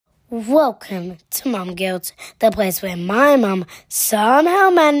Welcome to Mum Guilt, the place where my mum somehow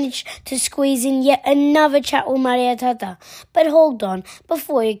managed to squeeze in yet another chat with Maria Tata. But hold on,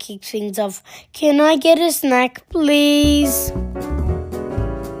 before you kick things off, can I get a snack, please?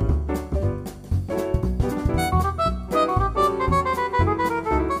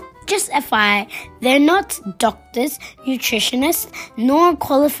 Just FYI, they're not doctors, nutritionists, nor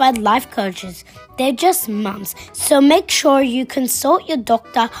qualified life coaches. They're just mums. So make sure you consult your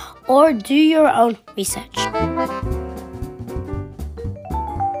doctor or do your own research.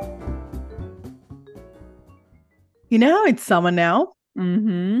 You know how it's summer now?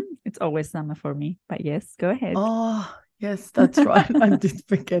 It's always summer for me. But yes, go ahead. Oh, yes, that's right. I did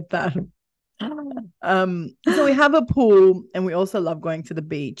forget that. So we have a pool and we also love going to the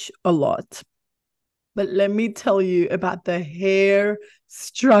beach a lot. But let me tell you about the hair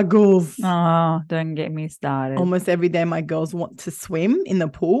struggles. Oh, don't get me started. Almost every day my girls want to swim in the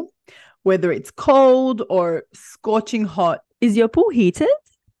pool, whether it's cold or scorching hot. Is your pool heated?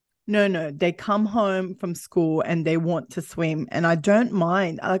 No, they come home from school and they want to swim, and I don't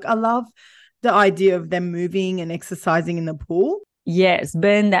mind. I love the idea of them moving and exercising in the pool. Yes,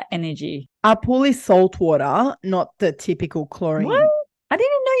 burn that energy. Our pool is salt water, not the typical chlorine. What? I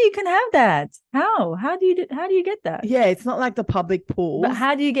didn't know you can have that. How? How do you get that? Yeah, it's not like the public pools. But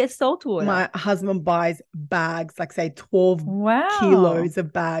how do you get salt water? My husband buys bags, like say 12 Wow. kilos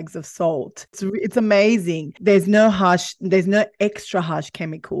of bags of salt. It's amazing. There's no extra harsh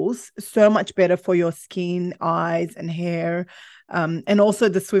chemicals. So much better for your skin, eyes, and hair. And also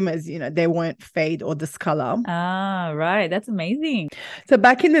the swimmers, they won't fade or discolor. Ah, right. That's amazing. So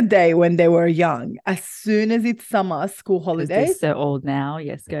back in the day when they were young, as soon as it's summer, school holidays. They're so old now.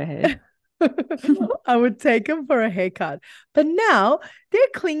 Yes, go ahead. I would take them for a haircut. But now they're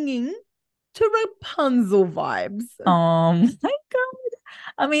clinging to Rapunzel vibes. Oh my God.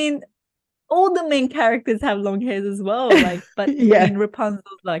 I mean, all the main characters have long hairs as well. But Yeah.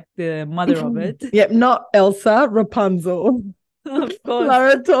 Rapunzel's like the mother of it. Yep, not Elsa, Rapunzel. Of course.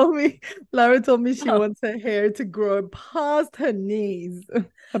 Lara told me she wants her hair to grow past her knees,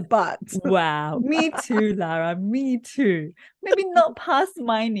 her butt. Wow. Me too, Lara. Me too. Maybe not past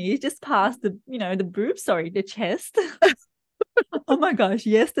my knees, just past the chest. Oh my gosh.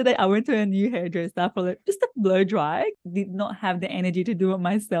 Yesterday I went to a new hairdresser for just a blow dry. Did not have the energy to do it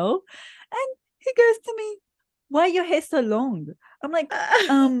myself. And he goes to me, "Why your hair so long?" I'm like,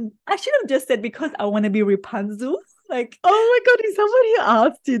 I should have just said because I want to be Rapunzel. Like, oh my God, is someone who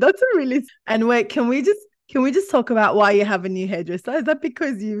asked you? That's a really. And wait, can we just talk about why you have a new hairdresser? Is that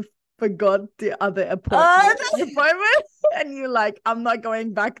because you forgot the other appointment and you're like, I'm not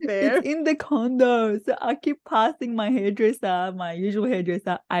going back there? It's in the condo, so I keep passing my hairdresser, my usual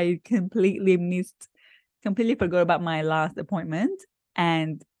hairdresser. I completely forgot about my last appointment,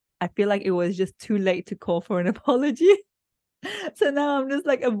 and I feel like it was just too late to call for an apology. So now I'm just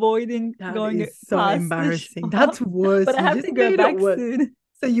like avoiding going. That is so past embarrassing. That's worse. But I have to go back soon.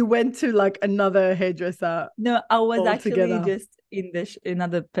 So you went to like another hairdresser? No, I was altogether. actually just in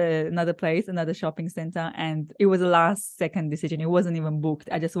another place, another shopping center, and it was a last second decision. It wasn't even booked.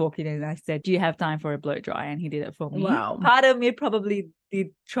 I just walked in and I said, "Do you have time for a blow dry?" And he did it for me. Wow. Part of me probably did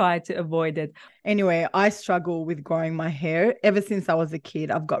try to avoid it. Anyway, I struggle with growing my hair ever since I was a kid.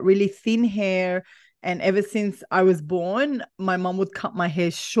 I've got really thin hair. And ever since I was born, my mom would cut my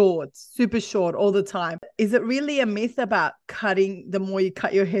hair short, super short all the time. Is it really a myth about cutting? The more you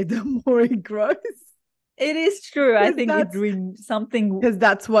cut your hair, the more it grows? It is true. I think it's really something, because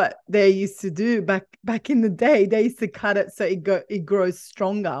that's what they used to do back in the day. They used to cut it so it grows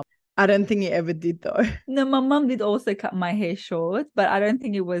stronger. I don't think it ever did though. No, my mom did also cut my hair short, but I don't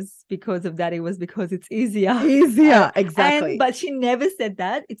think it was because of that. It was because it's easier. Exactly. But she never said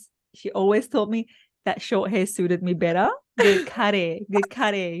that. She always told me that short hair suited me better. The kare,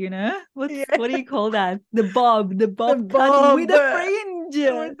 what do you call that? The bob cut with the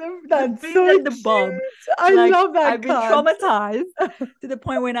fringe. That's so the bob. I love that. I've been traumatized to the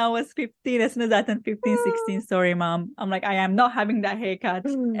point when I was 15. As soon as I turned 15, 16, sorry, mom. I'm like, I am not having that haircut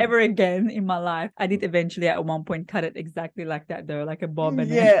ever again in my life. I did eventually at one point cut it exactly like that though, like a bob.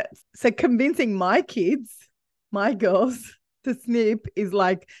 And so convincing my girls to snip is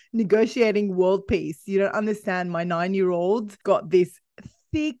like negotiating world peace. You don't understand. My 9-year-old got this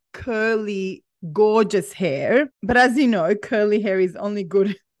thick, curly, gorgeous hair. But as you know, curly hair is only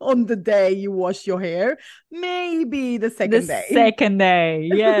good on the day you wash your hair. Maybe the second day.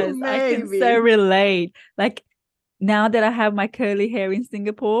 Yes. I can so relate. Like now that I have my curly hair in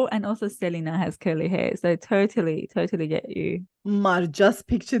Singapore, and also Selena has curly hair. So totally get you. Mar, just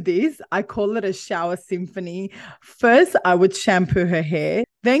picture this. I call it a shower symphony. First, I would shampoo her hair,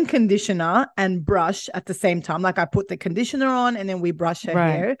 then conditioner and brush at the same time. Like I put the conditioner on and then we brush her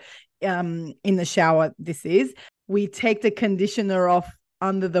hair in the shower. We take the conditioner off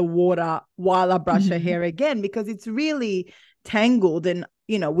under the water while I brush her hair again, because it's really tangled and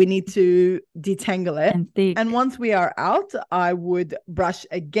we need to detangle it. And thick. And once we are out, I would brush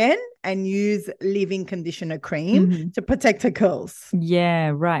again and use leave-in conditioner cream to protect her curls.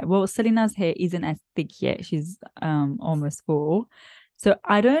 Yeah, right. Well, Selena's hair isn't as thick yet. She's almost full. So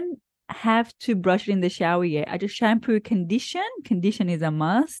I don't have to brush it in the shower yet. I just shampoo, condition. Condition is a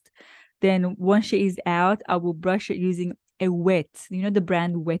must. Then once she is out, I will brush it using a wet, the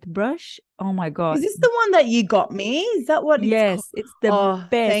brand Wet Brush. Oh my God. Is this the one that you got me? Is that what it's Yes, called? it's the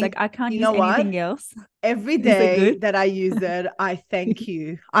best. Like I can't use anything else. Every day that I use it, I thank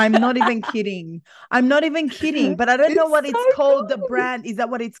you. I'm not even kidding. But I don't know what it's called. The brand. Is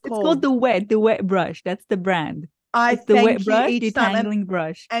that what it's called? It's called the Wet Brush. That's the brand. It's the thank wet you brush, each detangling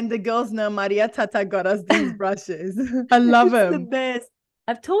brush. And the girls know Maria Tata got us these brushes. I love them. The best.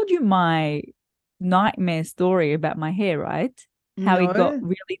 I've told you my nightmare story about my hair, right? How it got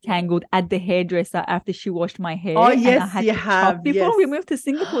really tangled at the hairdresser after she washed my hair. Oh, yes, you have. Before we moved to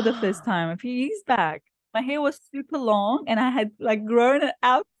Singapore the first time, a few years back, my hair was super long and I had like grown it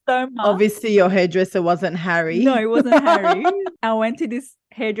out so much. Obviously, your hairdresser wasn't Harry. No, it wasn't Harry. I went to this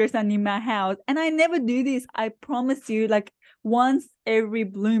hairdresser near my house and I never do this. I promise you, like once every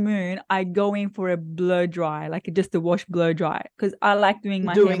blue moon, I go in for a blow dry, like just a wash blow dry, because I like doing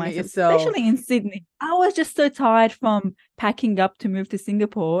my hair myself, especially in Sydney. I was just so tired from packing up to move to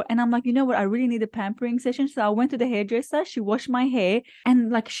Singapore. And I'm like, you know what? I really need a pampering session. So I went to the hairdresser. She washed my hair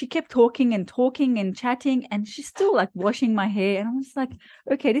and like she kept talking and chatting and she's still like washing my hair. And I was like,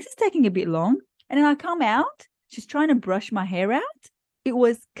 okay, this is taking a bit long. And then I come out. She's trying to brush my hair out. It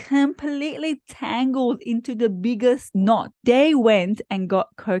was completely tangled into the biggest knot. They went and got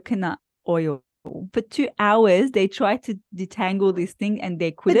coconut oil. For 2 hours, they tried to detangle this thing and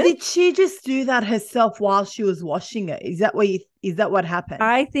they couldn't. But did she just do that herself while she was washing it? Is that what happened?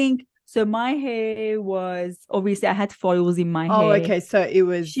 I think so. My hair was, obviously I had foils in my hair. Oh, okay. So it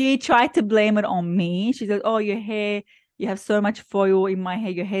was. She tried to blame it on me. She said, oh, your hair, you have so much foil in my hair.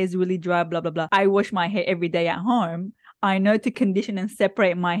 Your hair is really dry, blah, blah, blah. I wash my hair every day at home. I know to condition and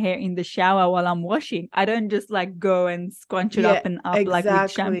separate my hair in the shower while I'm washing. I don't just like go and scrunch it up like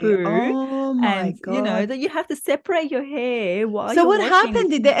with shampoo. Oh my God. That you have to separate your hair while So what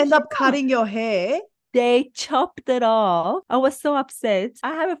happened? Did they end up cutting your hair? They chopped it off. I was so upset.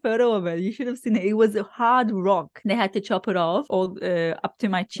 I have a photo of it. You should have seen it. It was a hard rock. They had to chop it off all up to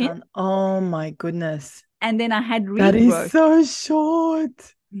my chin. Oh my goodness. And then I had regrowth. That is so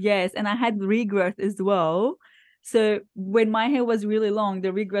short. Yes, and I had regrowth as well. So when my hair was really long, the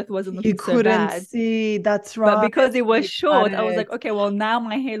regrowth wasn't looking so bad. You couldn't see. That's right. But because it was short, I was like, okay, well, now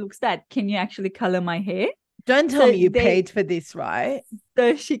my hair looks bad. Can you actually color my hair? Don't tell me you paid for this, right?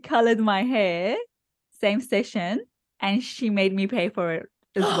 So she colored my hair, same session, and she made me pay for it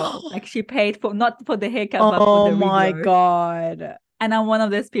as well. Like she paid for, not for the haircut, but for the regrowth. Oh my God. And I'm one of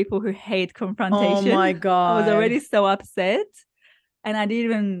those people who hate confrontation. Oh my God. I was already so upset. And I didn't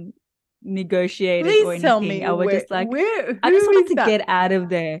even negotiate Please or anything. Tell me, I was just like, I just wanted to get out of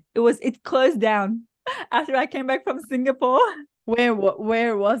there. It closed down after I came back from Singapore. Where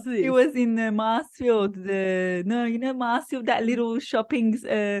was it? It was in Marsfield. Marsfield, that little shopping,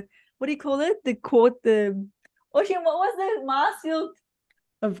 what do you call it? The court, Ocean, what was the Marsfield?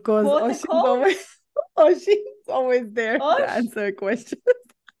 Of course, Ocean's always there to answer questions.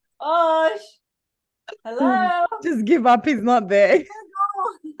 Osh, hello. Just give up. He's not there.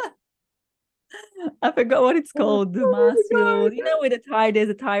 I forgot what it's called. The Marsfield. Where there's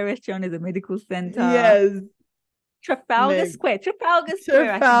a Thai restaurant, there's a medical center. Yes. Trafalgar Square.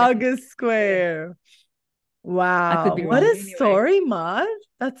 Trafalgar Square. Wow. What a story, Marge.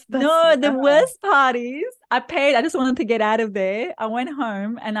 That's the worst part is I paid. I just wanted to get out of there. I went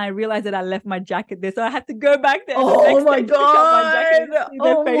home and I realized that I left my jacket there. So I had to go back there. Oh my God.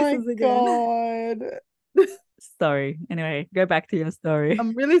 Oh my God. Sorry. Anyway, go back to your story.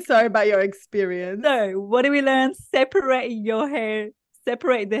 I'm really sorry about your experience. So what do we learn?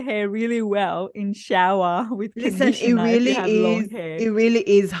 Separate the hair really well in shower with conditioner. It really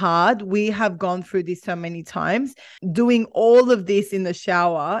is hard. We have gone through this so many times. Doing all of this in the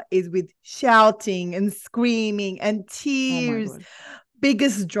shower is with shouting and screaming and tears.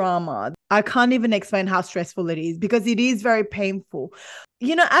 Biggest drama. I can't even explain how stressful it is because it is very painful.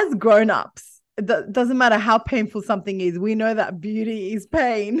 As grown-ups, it doesn't matter how painful something is. We know that beauty is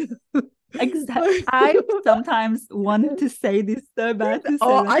pain. Exactly. I sometimes want to say this so bad to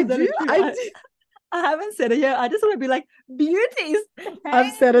Oh, Selena. I Is that do. true? I do. I haven't said it yet. I just want to be like, beauty is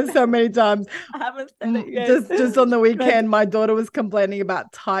I've said it so many times. I haven't said it yet. Just on the Like, weekend, my daughter was complaining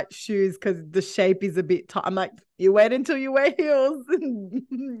about tight shoes because the shape is a bit tight. I'm like, you wait until you wear heels.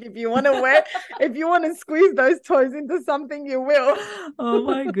 If you want to squeeze those toes into something, you will. oh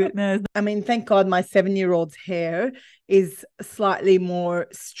my goodness. I mean, thank God my 7-year-old's hair is slightly more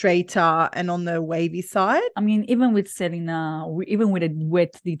straighter and on the wavy side. I mean, even with Selena, even with a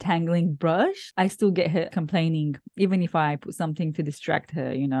wet detangling brush, I still get her complaining, even if I put something to distract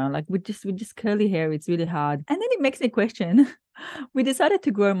her, like with just curly hair, it's really hard. And then it makes me question. We decided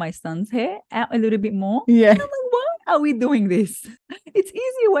to grow my son's hair out a little bit more. Yeah. And I'm like, why are we doing this? It's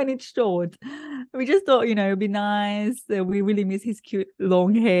easier when it's short. We just thought, it'd be nice. We really miss his cute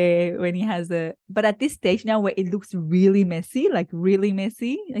long hair when he has but at this stage now where it looks really messy, like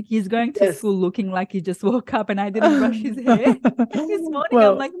he's going to school looking like he just woke up and I didn't brush his hair. This morning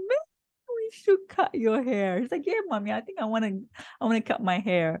I'm like, we should cut your hair. He's like, yeah, mommy, I think I want to cut my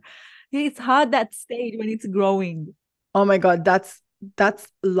hair. It's hard that stage when it's growing. Oh my God, that's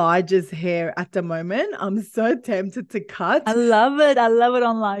Elijah's hair at the moment. I'm so tempted to cut. I love it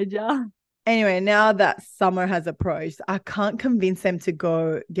on Elijah. Anyway, now that summer has approached, I can't convince them to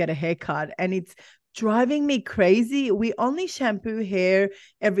go get a haircut, and it's driving me crazy. We only shampoo hair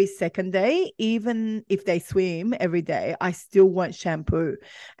every second day. Even if they swim every day, I still won't shampoo,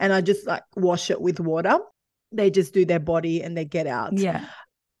 and I just like wash it with water. They just do their body and they get out. Yeah.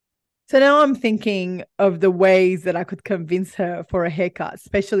 So now I'm thinking of the ways that I could convince her for a haircut,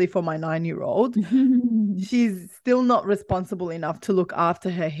 especially for my 9-year-old. She's still not responsible enough to look after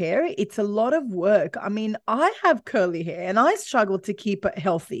her hair. It's a lot of work. I mean, I have curly hair and I struggle to keep it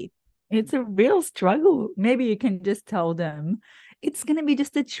healthy. It's a real struggle. Maybe you can just tell them it's going to be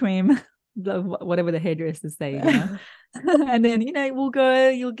just a trim, whatever the hairdressers say, and then,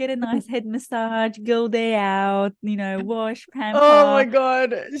 you'll get a nice head massage, go day out, wash, pamper. Oh my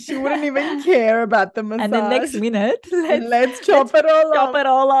God. She wouldn't even care about the massage. And the next minute, let's chop it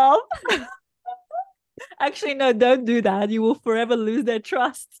all off. Actually, no, don't do that. You will forever lose their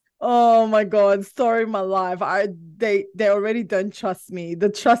trust. Oh my God, story of my life. They already don't trust me. The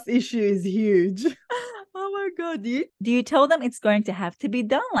trust issue is huge. Oh my God. Do you tell them it's going to have to be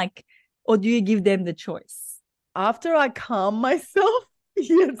done? Or do you give them the choice? After I calm myself,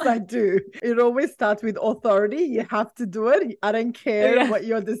 yes, I do. It always starts with authority. You have to do it. I don't care what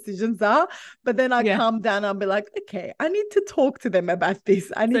your decisions are. But then I calm down. I'll be like, okay, I need to talk to them about this.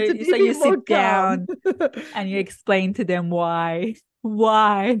 I need to be more you sit calm. down and you explain to them why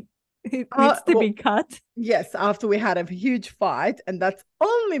it needs to be cut. Yes, after we had a huge fight, and that's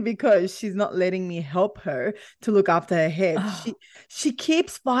only because she's not letting me help her to look after her hair. She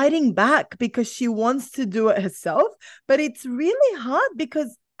keeps fighting back because she wants to do it herself, but it's really hard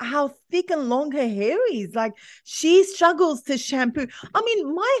because how thick and long her hair is. Like, she struggles to shampoo. I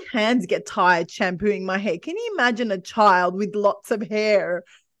mean, my hands get tired shampooing my hair. Can you imagine a child with lots of hair?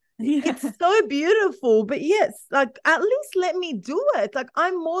 It's so beautiful, but yes, like, at least let me do it. Like,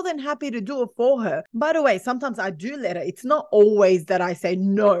 I'm more than happy to do it for her. By the way, sometimes I do let her. It's not always that I say,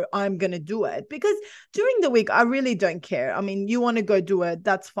 no, I'm going to do it, because during the week, I really don't care. I mean, you want to go do it,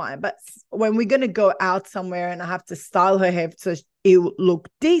 that's fine. But when we're going to go out somewhere and I have to style her hair so it will look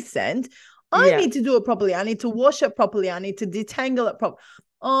decent, I need to do it properly. I need to wash it properly. I need to detangle it properly.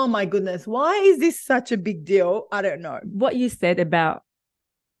 Oh my goodness. Why is this such a big deal? I don't know. What you said about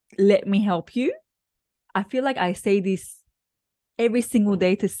let me help you, I feel like I say this every single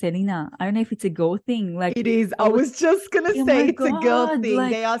day to Selena. I don't know if it's a girl thing. Like, it is. I was just gonna say it's a girl thing.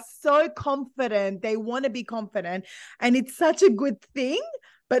 Like, they are so confident. They want to be confident, and it's such a good thing,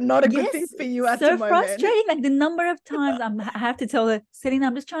 but not a good thing for you at the moment. So frustrating. Like, the number of times I have to tell her, Selena,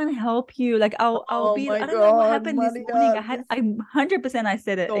 I'm just trying to help you. Like, I'll be. I don't know what happened this morning. I 100%. I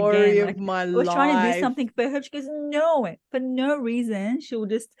said it again. Like, I was trying to do something for her. She goes, no, for no reason. She'll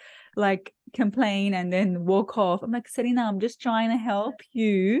just like complain and then walk off. I'm like, Selena, I'm just trying to help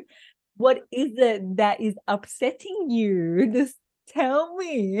you. What is it that is upsetting you? Just tell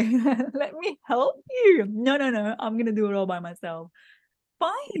me. Let me help you. No. I'm gonna do it all by myself.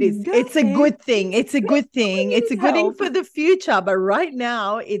 Fine. It's a good thing. It's a good thing. It's a good thing for the future. But right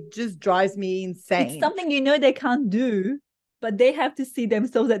now, it just drives me insane. It's something they can't do, but they have to see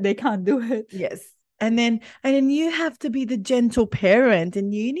themselves that they can't do it. Yes. And then you have to be the gentle parent,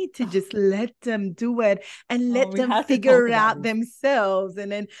 and you need to just let them do it and let them figure it out themselves.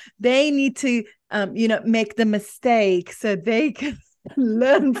 And then they need to, make the mistake so they can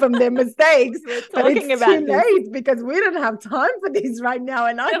learn from their mistakes. We're But talking it's about too this. late because we don't have time for this right now,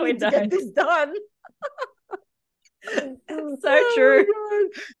 and I No, we need to get don't. this done. So true. Oh my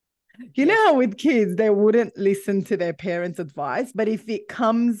God. You know how with kids, they wouldn't listen to their parents' advice, but if it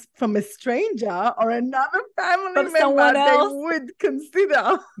comes from a stranger or another family From member, someone they else. would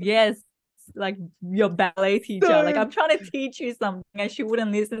consider. Yes, like your ballet teacher. So- Like, I'm trying to teach you something and she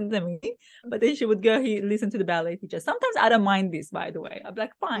wouldn't listen to me, but then she would go listen to the ballet teacher. Sometimes I don't mind this, by the way. I'm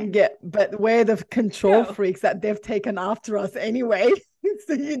like, fine. Yeah, but we're the control Go. freaks that they've taken after us anyway.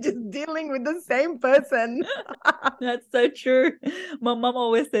 So you're just dealing with the same person. That's so true. My mom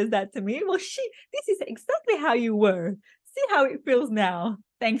always says that to me. Well, this is exactly how you were. See how it feels now.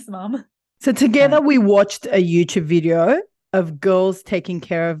 Thanks, mom. So together we watched a YouTube video of girls taking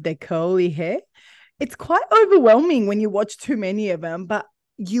care of their curly hair. It's quite overwhelming when you watch too many of them, but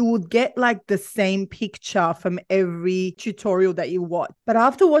you would get like the same picture from every tutorial that you watch. But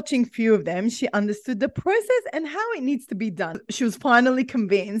after watching few of them, she understood the process and how it needs to be done. She was finally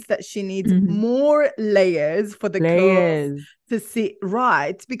convinced that she needs more layers for the curls to sit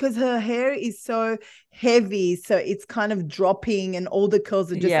right, because her hair is so heavy, so it's kind of dropping and all the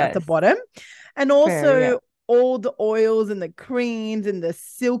curls are just at the bottom. And also all the oils and the creams and the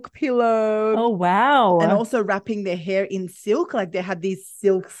silk pillow. Oh, wow. And also wrapping their hair in silk. Like they had these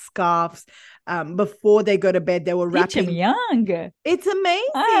silk scarves before they go to bed. They were wrapping. Teach 'em young. It's amazing.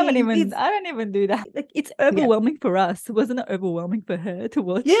 I don't even do that. Like, it's overwhelming for us. Wasn't it overwhelming for her to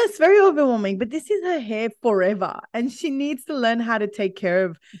watch? Yes, very overwhelming. But this is her hair forever, and she needs to learn how to take care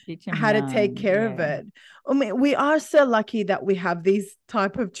of it. I mean, we are so lucky that we have these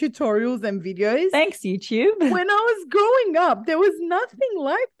type of tutorials and videos. Thanks, YouTube. When I was growing up, there was nothing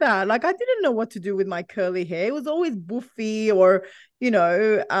like that. Like I didn't know what to do with my curly hair. It was always boofy, or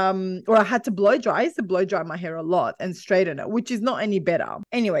or I had to blow dry. I used to blow dry my hair a lot and straighten it, which is not any better.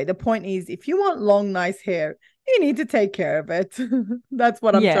 Anyway, the point is, if you want long, nice hair, you need to take care of it. That's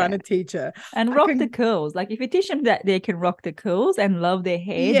what I'm trying to teach her. And rock the curls. Like if you teach them that they can rock the curls and love their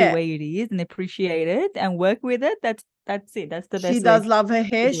hair the way it is and appreciate it and work with it, that's it. That's the best. She does love her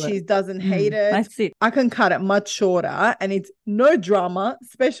hair. She doesn't hate it. That's it. I can cut it much shorter and it's no drama,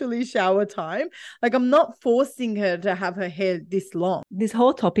 especially shower time. Like I'm not forcing her to have her hair this long. This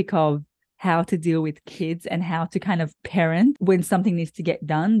whole topic of how to deal with kids and how to kind of parent when something needs to get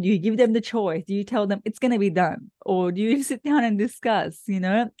done. Do you give them the choice? Do you tell them it's going to be done? Or do you sit down and discuss?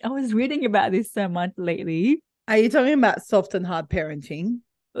 I was reading about this so much lately. Are you talking about soft and hard parenting?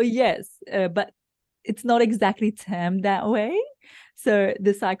 Oh, yes, but it's not exactly termed that way. So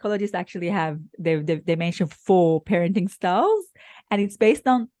the psychologists actually they mentioned 4 parenting styles, and it's based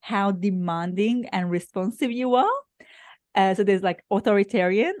on how demanding and responsive you are. So there's like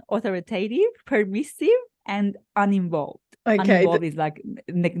authoritarian, authoritative, permissive, and uninvolved. Okay. Uninvolved is like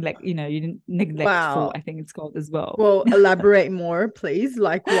neglectful, wow. I think it's called as well. Well, elaborate more, please.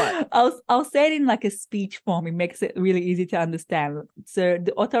 Like what? I'll say it in like a speech form. It makes it really easy to understand. So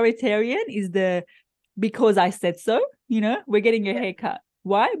the authoritarian is the because I said so, we're getting your haircut.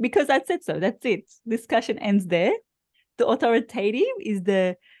 Why? Because I said so. That's it. Discussion ends there. The authoritative is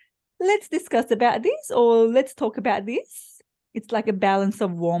the let's discuss about this or let's talk about this. It's like a balance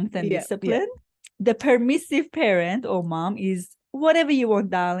of warmth and discipline. The permissive parent or mom is whatever you want,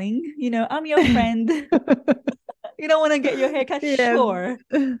 darling. I'm your friend. You don't want to get your hair cut? Sure.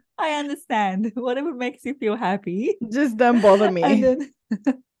 I understand. Whatever makes you feel happy. Just don't bother me. And then,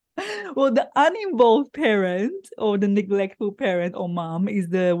 well, the uninvolved parent or the neglectful parent or mom is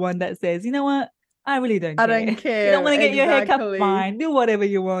the one that says, you know what? I really don't care. I don't care. You don't want to get your hair cut? Fine. Do whatever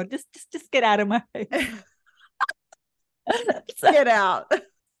you want. Just get out of my face. Get out.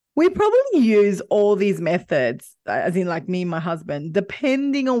 We probably use all these methods, as in like me and my husband,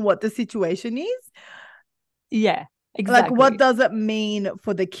 depending on what the situation is. Yeah, exactly. Like what does it mean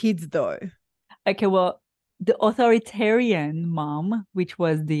for the kids though? Okay, well, the authoritarian mom, which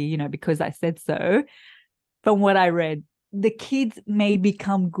was the, because I said so, from what I read, the kids may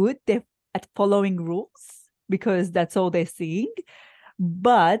become good at following rules because that's all they're seeing,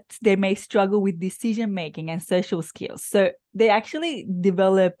 but they may struggle with decision making and social skills. So they actually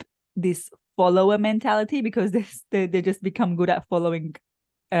develop this follower mentality because they just become good at following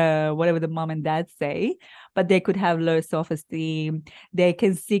whatever the mom and dad say, but they could have low self-esteem. They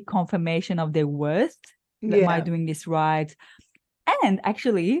can seek confirmation of their worth. Am I doing this right? And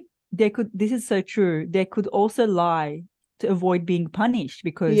actually, this is so true, they could also lie to avoid being punished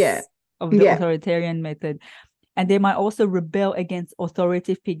because of the authoritarian method. And they might also rebel against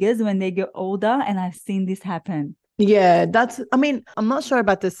authority figures when they get older. And I've seen this happen. Yeah, I'm not sure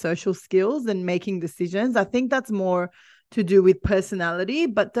about the social skills and making decisions. I think that's more to do with personality,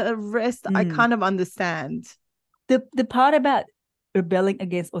 but the rest I Mm. kind of understand. The part about rebelling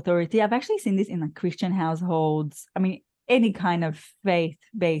against authority, I've actually seen this in like Christian households. I mean, any kind of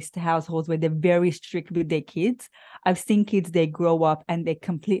faith-based households where they're very strict with their kids. I've seen kids, they grow up and they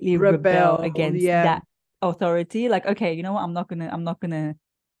completely rebel against that authority. Like, okay, you know what? I'm not gonna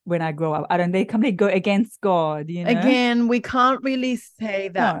when I grow up. They completely go against God, you know? Again, we can't really say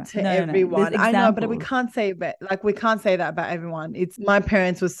that to No. everyone. There's I know, but we examples. can't say we can't say that about everyone. It's my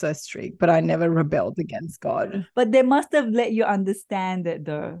parents were so strict, but I never rebelled against God. But they must have let you understand it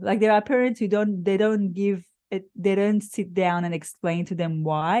though. Like there are parents who don't give it, they don't sit down and explain to them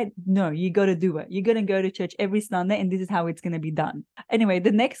why. No, you got to do it. You're going to go to church every Sunday and this is how it's going to be done. Anyway,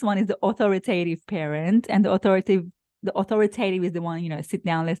 the next one is the authoritative parent, and the authoritative is the one, you know, sit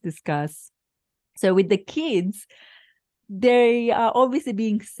down, let's discuss. So with the kids, they are obviously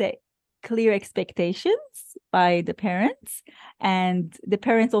being set clear expectations by the parents, and the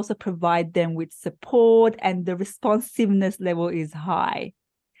parents also provide them with support, and the responsiveness level is high.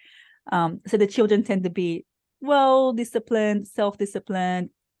 So the children tend to be well disciplined, self-disciplined,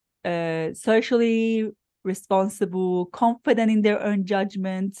 socially responsible, confident in their own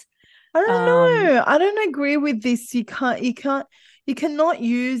judgment. I don't know. I don't agree with this. You cannot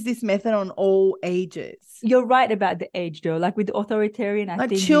use this method on all ages. You're right about the age though. Like with the authoritarian, I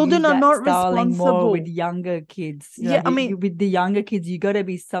think children are not styling more responsible with younger kids. Yeah, Like with the younger kids, you gotta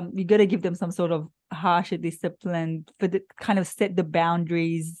give them some sort of harsher discipline for the kind of set the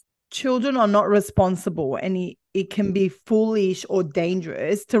boundaries. Children are not responsible, and it can be foolish or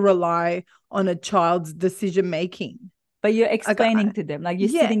dangerous to rely on a child's decision making. But you're explaining to them, like you're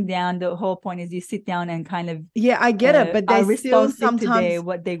sitting down. The whole point is you sit down and kind of I get it, but they still sometimes to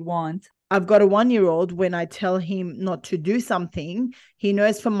what they want. I've got a 1-year-old. When I tell him not to do something, he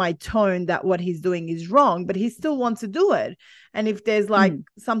knows from my tone that what he's doing is wrong, but he still wants to do it. And if there's like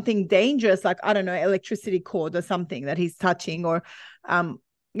something dangerous, like, I don't know, electricity cord or something that he's touching, or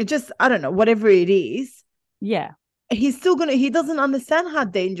it just, I don't know, whatever it is. Yeah. He's still he doesn't understand how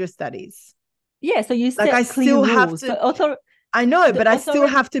dangerous that is. Yeah. So you set I still have rules. to, I know, but I still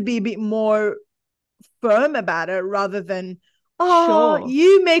have to be a bit more firm about it rather than,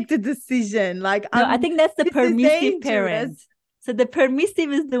 you make the decision. Like, no, I think that's the permissive parent. So the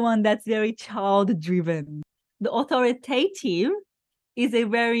permissive is the one that's very child driven. The authoritative is a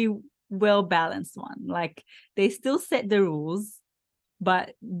very well balanced one. Like they still set the rules,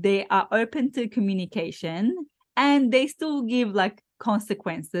 but they are open to communication, and they still give like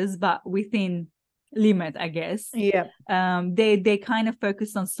consequences, but within limit, I guess. Yeah. They kind of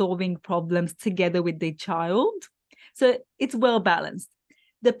focus on solving problems together with the child. So it's well balanced.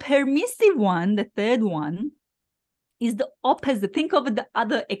 The permissive one, the third one, is the opposite. Think of it, the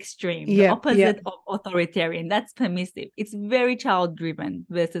other extreme, the opposite of authoritarian. That's permissive. It's very child driven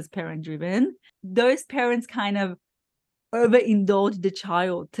versus parent driven. Those parents kind of overindulge the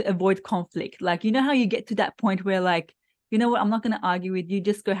child to avoid conflict. Like, you know how you get to that point where like, you know what, I'm not going to argue with you,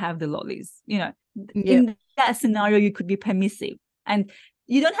 just go have the lollies. You know, in that scenario, you could be permissive. And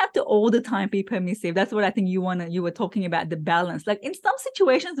you don't have to all the time be permissive. That's what I think you were talking about, the balance. Like in some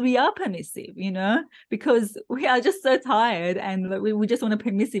situations, we are permissive, you know, because we are just so tired and we just want to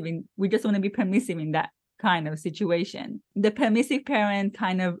be permissive in that kind of situation. The permissive parent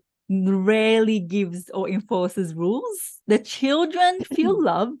kind of rarely gives or enforces rules. The children feel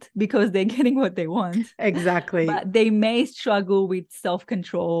loved because they're getting what they want. Exactly. But they may struggle with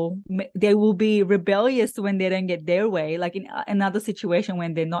self-control. They will be rebellious when they don't get their way. Like in another situation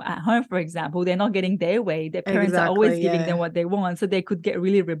when they're not at home, for example, they're not getting their way. Their parents are always giving them what they want. So they could get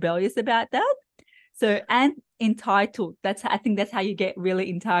really rebellious about that. So, and entitled. I think that's how you get really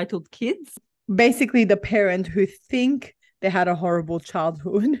entitled kids. Basically, the parent who think they had a horrible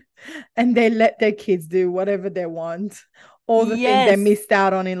childhood and they let their kids do whatever they want, all the things they missed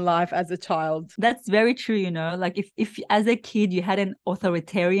out on in life as a child. That's very true, you know, like if as a kid you had an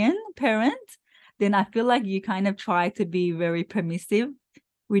authoritarian parent, then I feel like you kind of try to be very permissive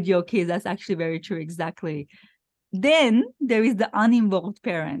with your kids. That's actually very true, exactly. Then there is the uninvolved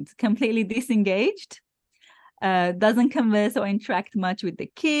parent, completely disengaged, doesn't converse or interact much with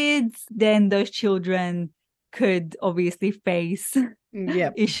the kids. Then those children could obviously face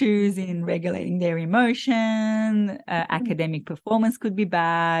issues in regulating their emotion. Academic performance could be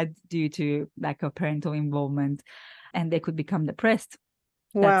bad due to lack of parental involvement, and they could become depressed.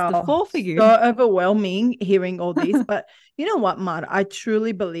 Wow. That's the fourth figure. So overwhelming hearing all this. But you know what, Mad? I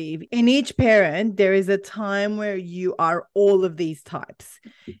truly believe in each parent, there is a time where you are all of these types.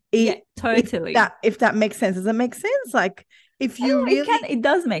 Totally. If that makes sense. Does it make sense? Like, if you It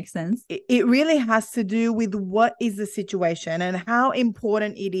does make sense. it really has to do with what is the situation and how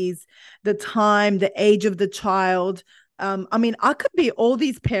important it is, the time, the age of the child. I mean, I could be all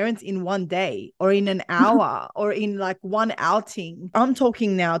these parents in one day or in an hour or in like one outing. I'm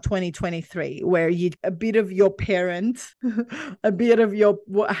talking now 2023, where you a bit of your parent, a bit of your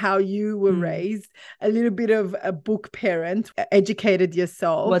how you were raised, a little bit of a book parent, educated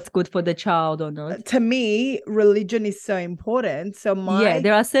yourself. What's good for the child or not? To me, religion is so important. So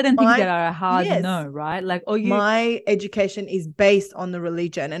there are certain things that are hard yes. no, right? Like, my education is based on the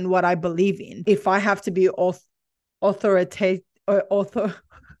religion and what I believe in. If I have to be authoritative or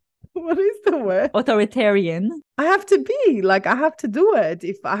what is the word? Authoritarian. I have to be like, I have to do it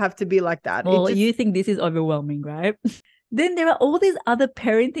if I have to be like that. Well, you think this is overwhelming, right? Then there are all these other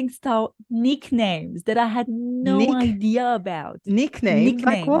parenting style nicknames that I had no idea about. Nicknames?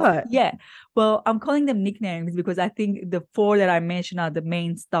 Like what? Yeah. Well, I'm calling them nicknames because I think the 4 that I mentioned are the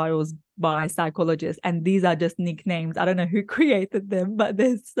main styles by psychologists. And these are just nicknames. I don't know who created them, but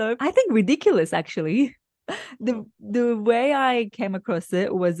they're so, I think, ridiculous, actually. The way I came across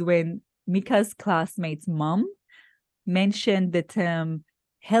it was when Mika's classmate's mom mentioned the term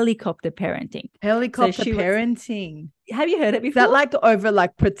helicopter parenting. Helicopter parenting. Have you heard it before? Is that like over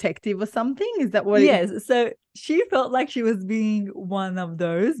like protective or something? Is that what Yes. So she felt like she was being one of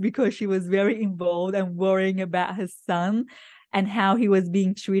those because she was very involved and worrying about her son and how he was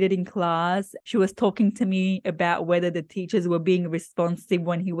being treated in class. She was talking to me about whether the teachers were being responsive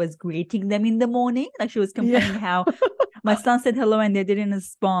when he was greeting them in the morning. Like, she was complaining how my son said hello and they didn't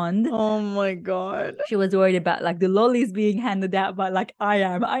respond. Oh my God. She was worried about like the lollies being handed out by like I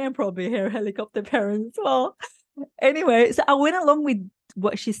am probably her helicopter parent as well. Anyway, so I went along with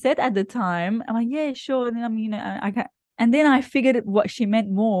what she said at the time. I'm like, yeah, sure. And then I can't. And then I figured what she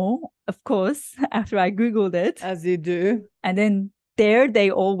meant more, of course, after I Googled it. As you do. And then there they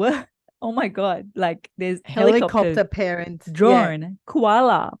all were. Oh my God. Like, there's helicopter parent, drone,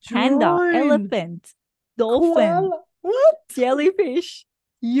 koala, panda, elephant, dolphin, koala. What? jellyfish,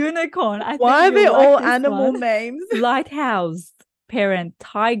 unicorn. Why are they all animal names? Lighthouse parent,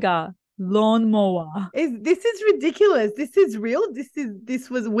 tiger, lawnmower. This is ridiculous. This is real.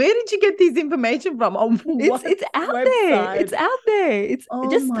 Where did you get this information from? It's out there. It's out there. It's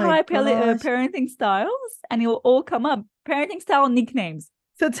just type parenting styles and it will all come up. Parenting style nicknames.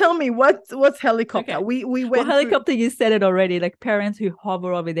 So tell me, what's helicopter? Okay. We went helicopter, you said it already, like parents who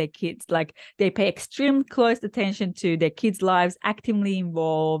hover over their kids, like they pay extreme close attention to their kids' lives, actively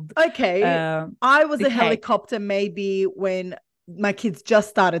involved. Okay. I was a helicopter maybe when my kids just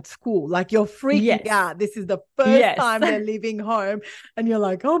started school. Like, you're freaking out. This is the first time they're leaving home and you're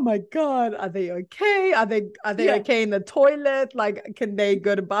like, oh my God, are they okay? Are they okay in the toilet? Like, can they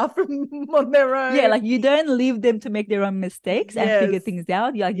go to bathroom on their own? Yeah, like you don't leave them to make their own mistakes and figure things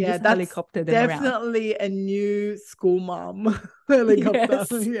out. You just helicopter them around. Definitely a new school mom helicopter.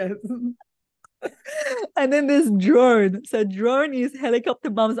 Yes. And then there's drone. So drone is helicopter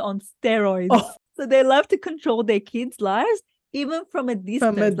moms on steroids. Oh. So they love to control their kids' lives. Even from a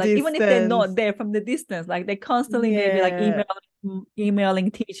distance, even if they're not there, from the distance, like they constantly maybe like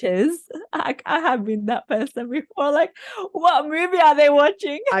emailing teachers. I have been that person before. Like, what movie are they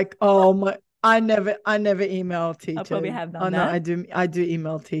watching? Like, oh my, I never email teachers. I probably have done that. No, I do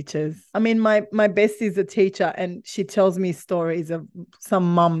email teachers. I mean, my bestie is a teacher and she tells me stories of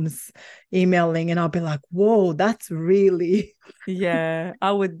some mums emailing and I'll be like, whoa, that's really. Yeah,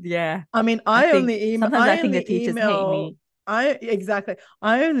 I would. Yeah. I mean, I only email. Sometimes I think the teachers hate me. I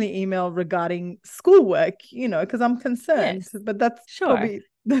only email regarding schoolwork, because I'm concerned. Yes, but that's probably.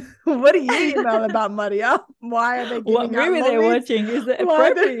 What do you email about, Maria? Why are they giving what movie they're watching? Is it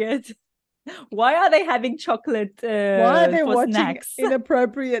appropriate? Why are they having chocolate? Why are they watching snacks?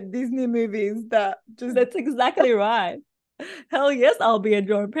 Inappropriate Disney movies? That's exactly right. Hell yes, I'll be a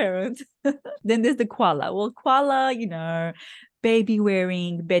drone parent. Then there's the koala. Well, koala, baby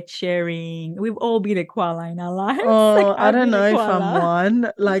wearing, bed sharing. We've all been a koala in our lives. Oh, like, I don't know if I'm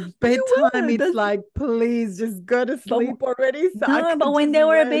one. Like, bedtime, it's like, please just go to sleep already. So but when they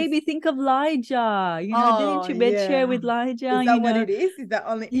were a baby, think of Elijah. Didn't you bed share with Elijah? Is that what it is? Is that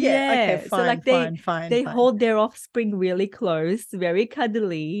only? Yeah. Okay, fine, so like they hold their offspring really close, very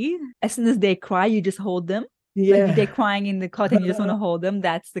cuddly. As soon as they cry, you just hold them. Yeah, like they're crying in the cot and you just want to hold them.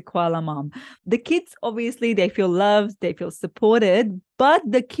 That's the koala mom. The kids, obviously, they feel loved, they feel supported, but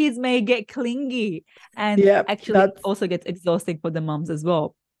the kids may get clingy and actually also gets exhausting for the moms as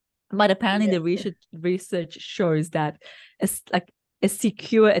well. But apparently the research shows that it's like a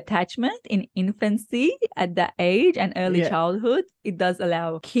secure attachment in infancy at that age and early Yeah. childhood, it does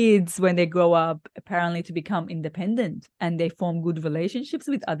allow kids when they grow up apparently to become independent and they form good relationships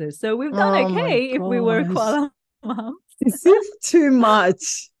with others. So we've done Oh my okay if we were gosh. koala moms. This is too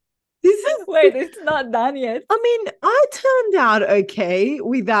much. This is Wait, it's not done yet. I mean, I turned out okay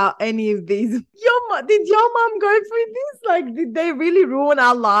without any of these. Did your mom go through this? Like, did they really ruin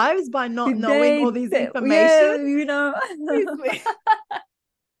our lives by not Did knowing all these yeah, information? you know. Seriously.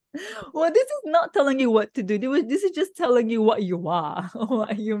 Well, this is not telling you what to do. This is just telling you what you are, or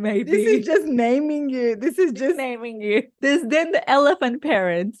what you may This be. is just naming you. This is just Naming you. There's then the elephant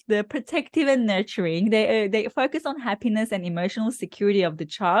parents, the protective and nurturing. They focus on happiness and emotional security of the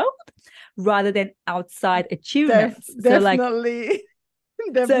child rather than outside achievements. definitely,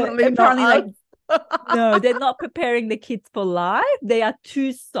 definitely not apparently, like, us. no, they're not preparing the kids for life. They are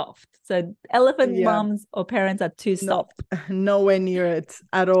too soft. So elephant Yeah. moms or parents are too soft. Nowhere near it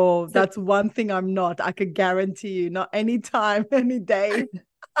at all. That's one thing I'm not. I could guarantee you, not any time, any day.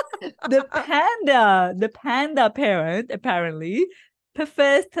 The panda parent apparently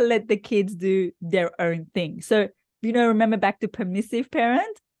prefers to let the kids do their own thing. So, remember back to permissive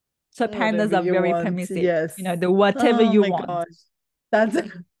parent? So pandas Whatever are you very want, permissive. yes. The whatever Oh you my want.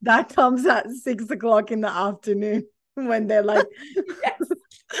 gosh. That comes at 6:00 in the afternoon when they're like, Yes.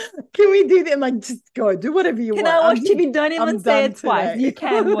 can we do that? I'm like, just go, do whatever you Can want. I watch TV? Don't even I'm say done it twice. today. You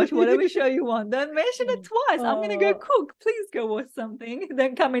can watch whatever show you want. Don't mention it twice. I'm gonna go Oh. cook. Please go watch something.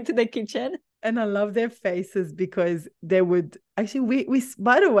 Then come into the kitchen. And I love their faces because they would actually we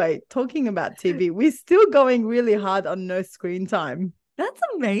by the way, talking about TV, we're still going really hard on no screen time. That's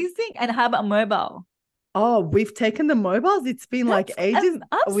amazing. And how about mobile? Oh, we've taken the mobiles. It's been like ages.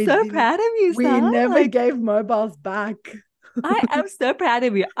 I'm We so didn't- proud of you, We Sarah. never Like, gave mobiles back. I am so proud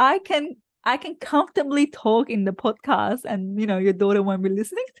of you. I can comfortably talk in the podcast and your daughter won't be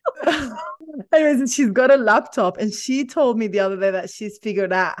listening to it. Anyways, she's got a laptop and she told me the other day that she's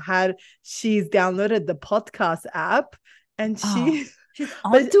figured out how she's downloaded the podcast app and She's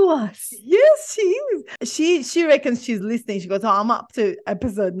on to us. Yes, she is. She reckons she's listening. She goes, "Oh, I'm up to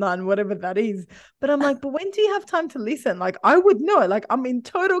episode 9, whatever that is." But I'm like, "But when do you have time to listen?" Like, I would know. Like, I'm in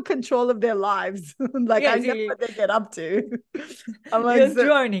total control of their lives. Like, I know what they get up to. I'm like, You're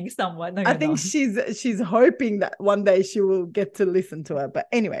droning somewhat. No, I think she's hoping that one day she will get to listen to it. But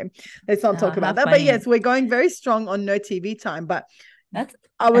anyway, let's not talk about that. funny. But yes, we're going very strong on no TV time. But That's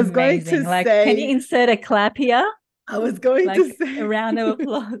I was amazing. going to like, say, can you insert a clap here? I was going Like to say a round of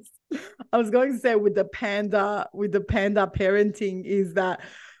applause. I was going to say with the panda parenting is that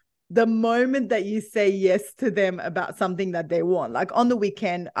the moment that you say yes to them about something that they want, like on the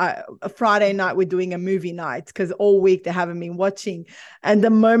weekend, a Friday night, we're doing a movie night because all week they haven't been watching. And the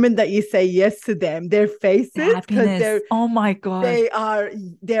moment that you say yes to them, their faces, because they're, oh my God, they are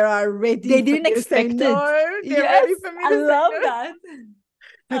ready. They didn't expect it. No, they're ready for me to I say love no. that.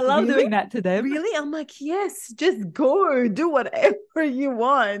 I Like, love really? doing that to them. Really? I'm like, yes, just go, do whatever you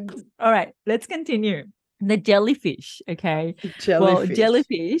want. All right, let's continue. The jellyfish, okay? Well, Jellyfish.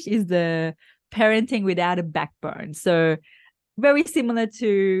 jellyfish is the parenting without a backbone. So very similar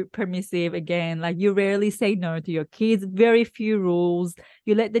to permissive again. Like, you rarely say no to your kids, very few rules.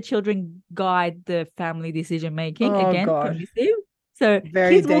 You let the children guide the family decision making. Oh, again, God. permissive. So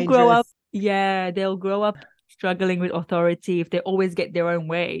Very kids will grow up. dangerous. Yeah, they'll grow up struggling with authority if they always get their own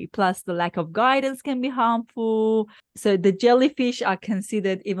way. Plus, the lack of guidance can be harmful. So the jellyfish are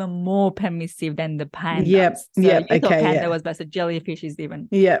considered even more permissive than the pandas. Yep, So yep, you thought okay, panda yeah. was bad, so jellyfish is even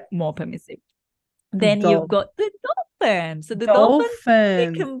Yeah. more permissive. Then you've got the dolphins. So the dolphins,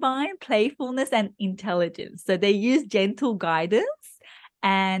 they combine playfulness and intelligence. So they use gentle guidance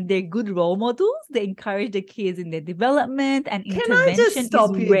and they're good role models. They encourage the kids in their development, and Can I intervention just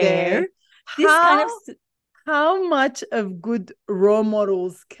stop is you rare. there? This kind of How much of good role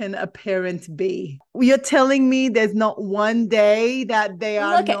models can a parent be? You're telling me there's not one day that they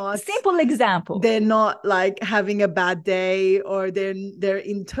are not simple example. They're not like having a bad day, or they're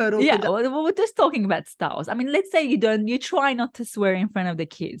in total. Yeah, well, we're just talking about styles. I mean, let's say you try not to swear in front of the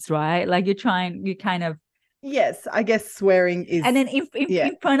kids, right? Like you kind of. Yes, I guess swearing is. And then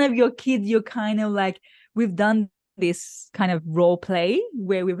in front of your kids, you're kind of like, we've done this kind of role play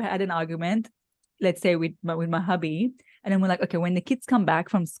where we've had an argument, let's say with my hubby, and then we're like, okay, when the kids come back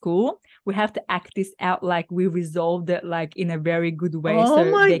from school, we have to act this out like we resolved it like in a very good way, so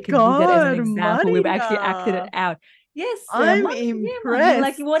they can use that as an example. We've actually acted it out. Yes, I'm mummy, yeah, mummy. Like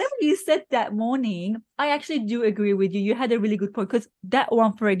impressed. whatever you said that morning, I actually do agree with you. You had a really good point because that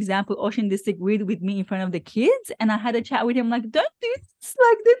one, for example, Ocean disagreed with me in front of the kids, and I had a chat with him like, "Don't do this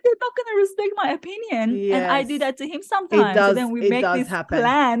like this. They're not going to respect my opinion." And I do Yes, that to him sometimes. So then we it make does this happen.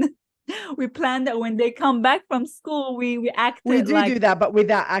 plan. We plan that when they come back from school, we act We it do like that, but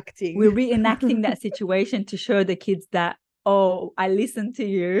without acting. we're reenacting that situation to show the kids that, oh, I listened to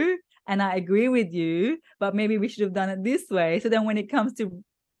you and I agree with you, but maybe we should have done it this way. So then when it comes to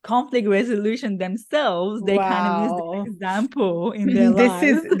conflict resolution themselves, they kind of use the Wow. example in their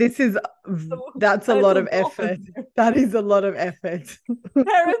lives. That's a But lot it's of effort. That is a lot of effort.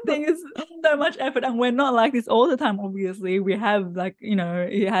 parenting is so much effort, and we're not like this all the time. Obviously, we have like,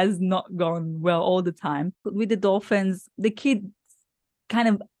 it has not gone well all the time. But with the dolphins, the kid kind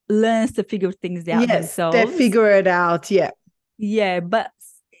of learns to figure things out Yes, they themselves. figure it out. Yeah. Yeah, but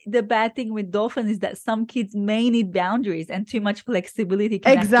the bad thing with dolphins is that some kids may need boundaries, and too much flexibility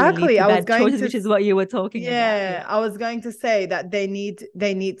can actually lead to bad choices, which is what you were talking about. Yeah, I was going to say that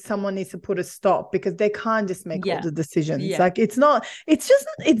someone needs to put a stop because they can't just make all the decisions. Yeah. Like it's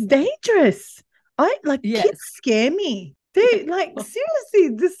dangerous. Kids scare me. They like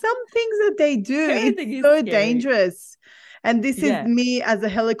seriously, there's some things that they do. Parenting It's so is scary. dangerous. And this Yeah. is me as a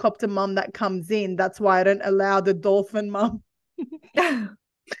helicopter mom that comes in. That's why I don't allow the dolphin mom.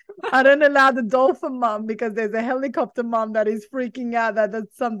 I don't allow the dolphin mom because there's a helicopter mom that is freaking out that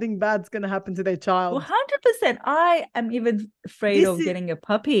something bad's going to happen to their child. Well, 100%. I am even afraid of getting a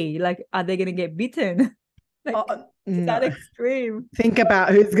puppy. Like, are they going to get bitten? Like, no. that extreme. Think about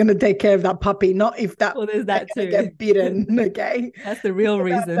who's going to take care of that puppy, not if that there's that too. Get bitten. Okay, that's the real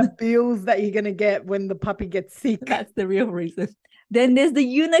reason. The bills that you're going to get when the puppy gets sick. That's the real reason. Then there's the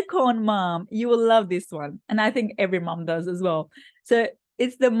unicorn mom. You will love this one, and I think every mom does as well. So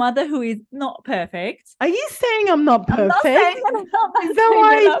it's the mother who is not perfect. Are you saying I'm not perfect? I'm not saying is that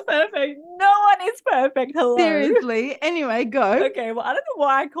why you're not perfect? No one is perfect. Hello. Seriously. Anyway, go. Okay, well, I don't know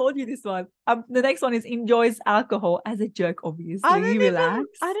why I called you this one. The next one is enjoys alcohol as a joke, obviously. I don't Relax.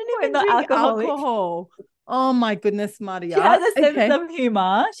 even drink alcohol. Oh my goodness, Maria. She has a sense of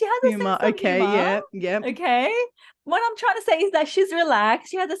humor. She has a sense of okay, humor. Yeah. Okay. What I'm trying to say is that she's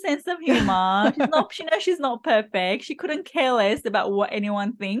relaxed. She has a sense of humor. She knows she's not perfect. She couldn't care less about what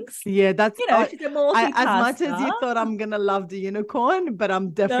anyone thinks. Yeah, that's she's a multitasker. As much as you thought I'm gonna love the unicorn, but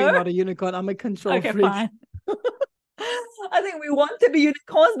I'm definitely not a unicorn. I'm a control freak. Fine. I think we want to be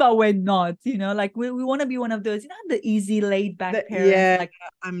unicorns, but we're not. Like we want to be one of those, the easy, laid back parents. Yeah, like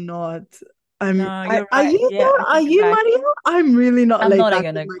I'm not. No, you're right. Are you? Are you, Maria? I'm really not. I'm not a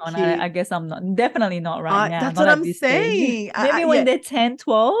unicorn. I guess I'm not. Definitely not right now. That's what I'm saying. Maybe when they're 10,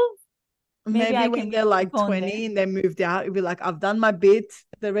 12. Maybe when they're like 20 and they moved out, it'll be like, I've done my bit.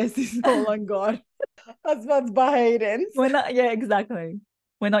 The rest is all on God. That's what's by Hayden. We're not. Yeah, exactly.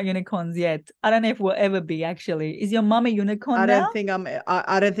 We're not unicorns yet. I don't know if we'll ever be. Actually, is your mom a unicorn? I don't think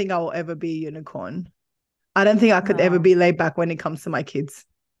I will ever be a unicorn. I don't think I could ever be laid back when it comes to my kids.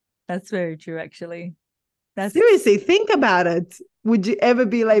 That's very true, actually. Seriously, think about it. Would you ever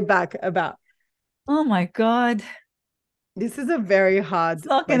be laid back about? Oh my God. This is a very hard It's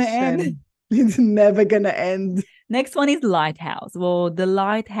not going to end. It's never going to end. Next one is lighthouse. Well, the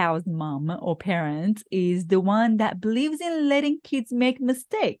lighthouse mom or parent is the one that believes in letting kids make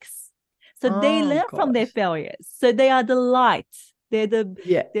mistakes. So they learn from their failures. So they are the light. They're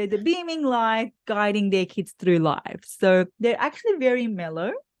the beaming light guiding their kids through life. So they're actually very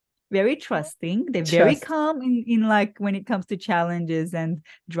mellow, very trusting. They're very calm in like when it comes to challenges and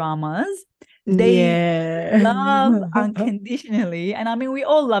dramas. They love unconditionally. And I mean, we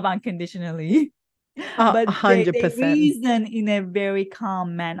all love unconditionally. But 100%. They reason in a very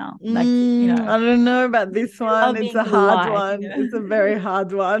calm manner. Like, I don't know about this one. It's a hard one. It's a very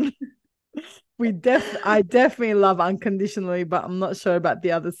hard one. I definitely love unconditionally, but I'm not sure about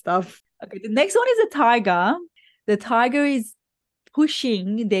the other stuff. Okay, the next one is a tiger. The tiger is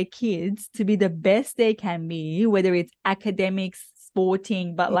pushing their kids to be the best they can be, whether it's academics,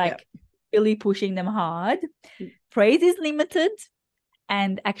 sporting, but like really pushing them hard. Praise is limited,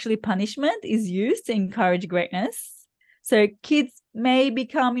 and actually punishment is used to encourage greatness. So kids may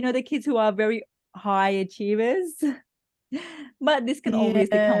become, the kids who are very high achievers. But this can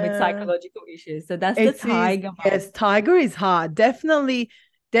obviously come with psychological issues. So that's the tiger. Yes, tiger is hard. Definitely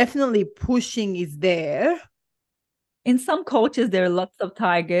pushing is there. In some cultures, there are lots of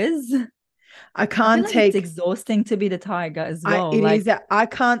tigers. I can't take. It's exhausting to be the tiger as well. I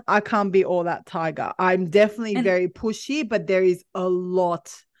can't be all that tiger. I'm definitely very pushy, but there is a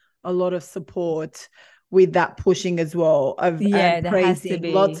lot of support with that pushing as well. There praising, has to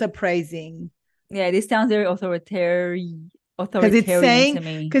be. Lots of praising. Yeah, this sounds very Because it's authoritarian to saying,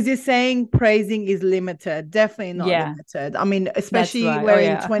 me. because you're saying praising is limited. Definitely not Yeah, limited. I mean, that's especially right. Oh we're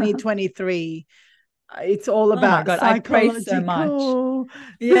in yeah. 2023. It's all Oh my about God, I praise so much. psychological.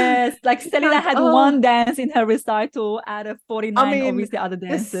 Yes, like It's Selena like, had oh, one dance in her recital out of I 49 mean, obviously other the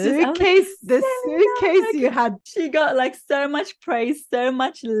dances. I was like, suitcase, the Selena, suitcase you like had. she got like so much praise, so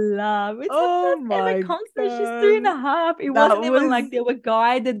much love. It's her Oh first ever my concert. She's three and God. a half. It That wasn't even was, like they were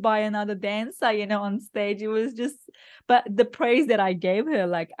guided by another dancer, on stage. It was just, but the praise that I gave her,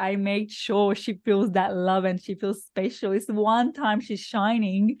 like I made sure she feels that love and she feels special. It's one time she's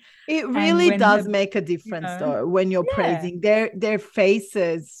shining. it And really when her, does make a difference though when you're yeah, praising their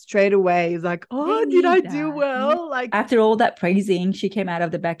faces straight away. It's like, they oh, did I need do that. well? Like, After all that praising, she came out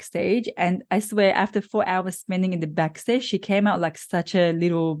of the backstage, and I swear, after 4 hours spending in the backstage, she came out like such a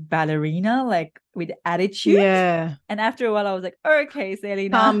little ballerina, like with attitude. yeah, And after a while, I was like, okay,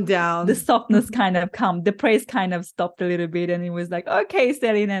 Selena, calm the down. softness kind of come, the praise kind of stopped a little bit, and it was like, okay,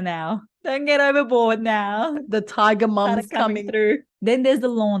 Selena, now don't get overboard now. The tiger Started mom's coming coming. through. Then there's the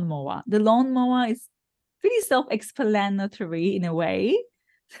lawnmower. The lawnmower is pretty self-explanatory in a way.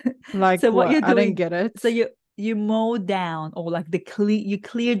 Like So what what? you're I don't doing, get it. so you mow down, or like you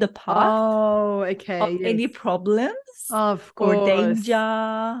clear the path Oh, of okay. any Yes. problems Of or course.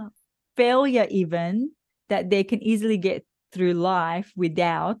 danger, failure even, that they can easily get through life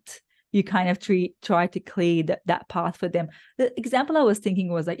without you kind of try to clear that path for them. The example I was thinking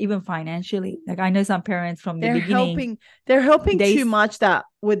was like even financially. Like I know some parents from the They're beginning, helping. They're helping they too much that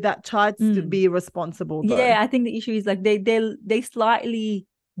with that child to mm, be responsible though. yeah, I think the issue is like they slightly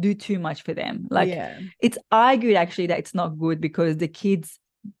do too much for them. Like Yeah. it's argued actually that it's not good because the kids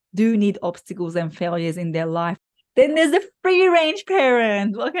do need obstacles and failures in their life. Then there's the free range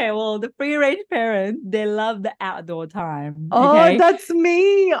parent. Okay, well, the free range parent, they love the outdoor time. Oh, Okay. that's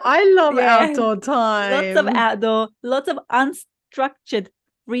me. I love Yeah. outdoor Lots of time. outdoor, lots of unstructured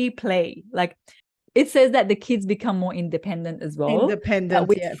free play. Like it says that the kids become more independent as well. Independent,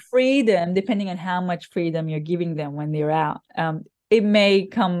 With yes. freedom, depending on how much freedom you're giving them when they're out, it may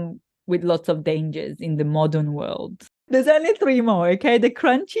come with lots of dangers in the modern world. There's only three more, okay? The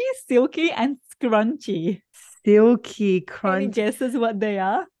crunchy, silky, and scrunchy. Silky, Any guesses what they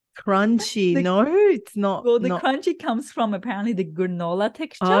are? crunchy. The, No, it's not. well, the Not. crunchy comes from apparently the granola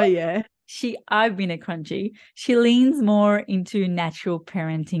texture. Oh yeah. I've been a crunchy. She leans more into natural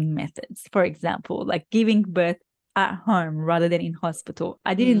parenting methods. For example, like giving birth at home rather than in hospital.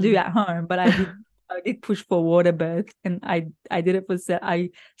 I didn't do at home, but I did push for water birth, and I did it for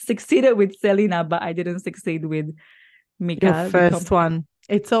I succeeded with Selena, but I didn't succeed with Mika. Your first one.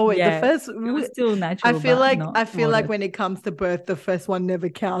 It's always the Yeah, first. it was still I natural, feel but like not I feel like water. when it comes to birth, the first one never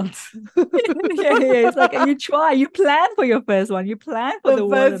counts. Yeah, it's like you plan for your first one, you plan for the The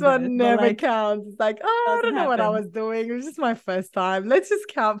water first birth, one but never like counts. It's like, oh, I doesn't don't know what I happen. was doing. It was just my first time. Let's just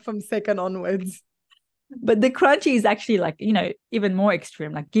count from second onwards. But the crunchy is actually like, even more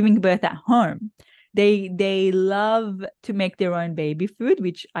extreme, like giving birth at home. They love to make their own baby food,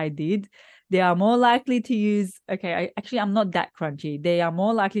 which I did. They are more likely to use, I'm not that crunchy. They are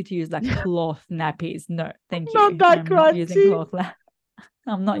more likely to use like cloth nappies. No, thank Not you. that I'm not using crunchy. cloth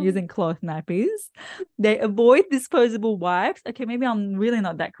I'm not using cloth nappies. They avoid disposable wipes. Okay, maybe I'm really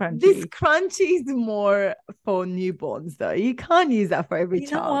not that crunchy. This crunchy is more for newborns, though. You can't use that for every You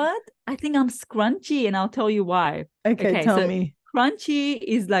know child. what? I think I'm scrunchy, and I'll tell you why. Okay, tell me. Crunchy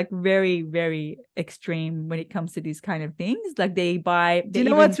is like very, very extreme when it comes to these kind of things. Like they buy. Do you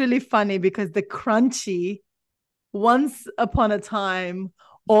know what's really funny? Because the crunchy, once upon a time,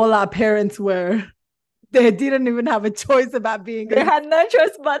 all our parents were. They didn't even have a choice about being. They had no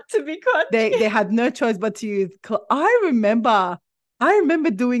choice but to be crunchy. They had no choice but to use. I remember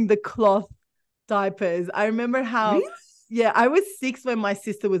doing the cloth diapers. I remember how. Really? Yeah, I was 6 when my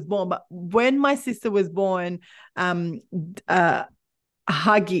sister was born, but when my sister was born, Huggies.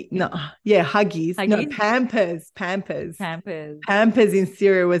 Huggies? No, Pampers. Pampers in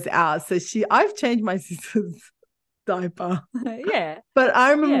Syria was out. So I've changed my sister's diaper. Yeah. But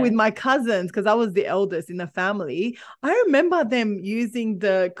I remember with my cousins, because I was the eldest in the family, I remember them using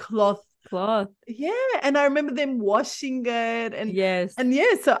the cloth. Yeah. And I remember them washing it. And yes. And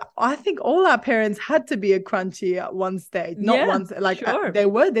yeah, so I think all our parents had to be a crunchy at one stage. Not once, like sure. They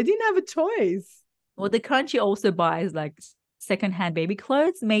didn't have a choice. Well, the crunchy also buys like secondhand baby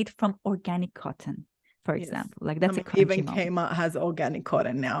clothes made from organic cotton, for example. Like that's a crunchy even Kmart has organic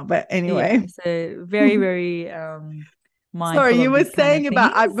cotton now. But anyway. Yeah, so very, very Sorry, you were saying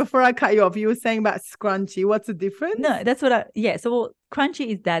about before I cut you off, you were saying about scrunchy. What's the difference? No, that's what so crunchy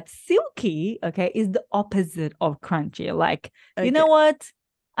is that. Silky, okay, is the opposite of crunchy. Like, you know what?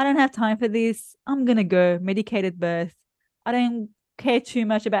 I don't have time for this. I'm going to go medicated birth. I don't care too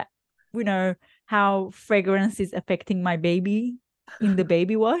much about, how fragrance is affecting my baby in the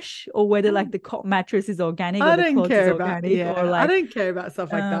baby wash, or whether like the cot mattress is organic or the clothes is organic, or like I don't care about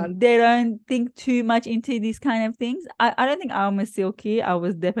stuff like that. they don't think too much into these kind of things. I don't think I'm a silky. I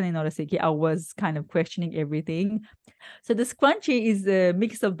was definitely not a silky. I was kind of questioning everything. So the scrunchie is a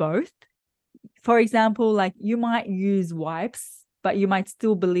mix of both. For example, like you might use wipes, but you might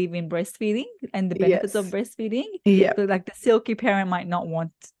still believe in breastfeeding and the benefits of breastfeeding. Yeah. So like the silky parent might not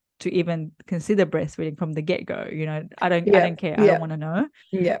want to even consider breastfeeding from the get-go. I don't care. I don't want to know.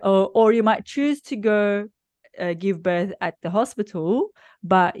 Yeah. Or you might choose to go give birth at the hospital,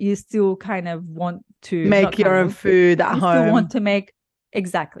 but you still kind of want to make your own food at home. You still want to make,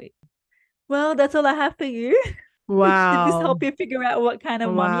 exactly. Well, that's all I have for you. Wow. Did this help you figure out what kind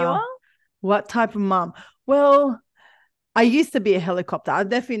of mom you are? What type of mom? Well, I used to be a helicopter. I'm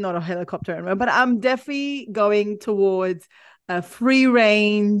definitely not a helicopter anymore, but I'm definitely going towards a free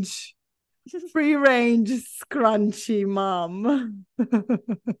range scrunchy mom.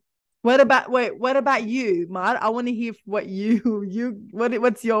 What about you, Mar? I want to hear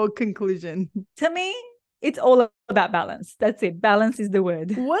what's your conclusion? To me, it's all about balance. That's it. Balance is the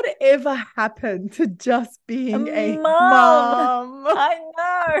word. Whatever happened to just being a mom? I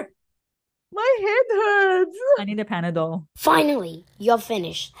know. My head hurts. I need a Panadol. Finally, you're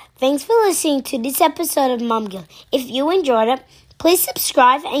finished. Thanks for listening to this episode of Mum Guilt. If you enjoyed it, please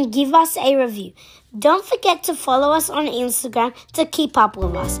subscribe and give us a review. Don't forget to follow us on Instagram to keep up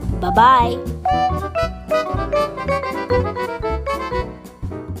with us. Bye-bye.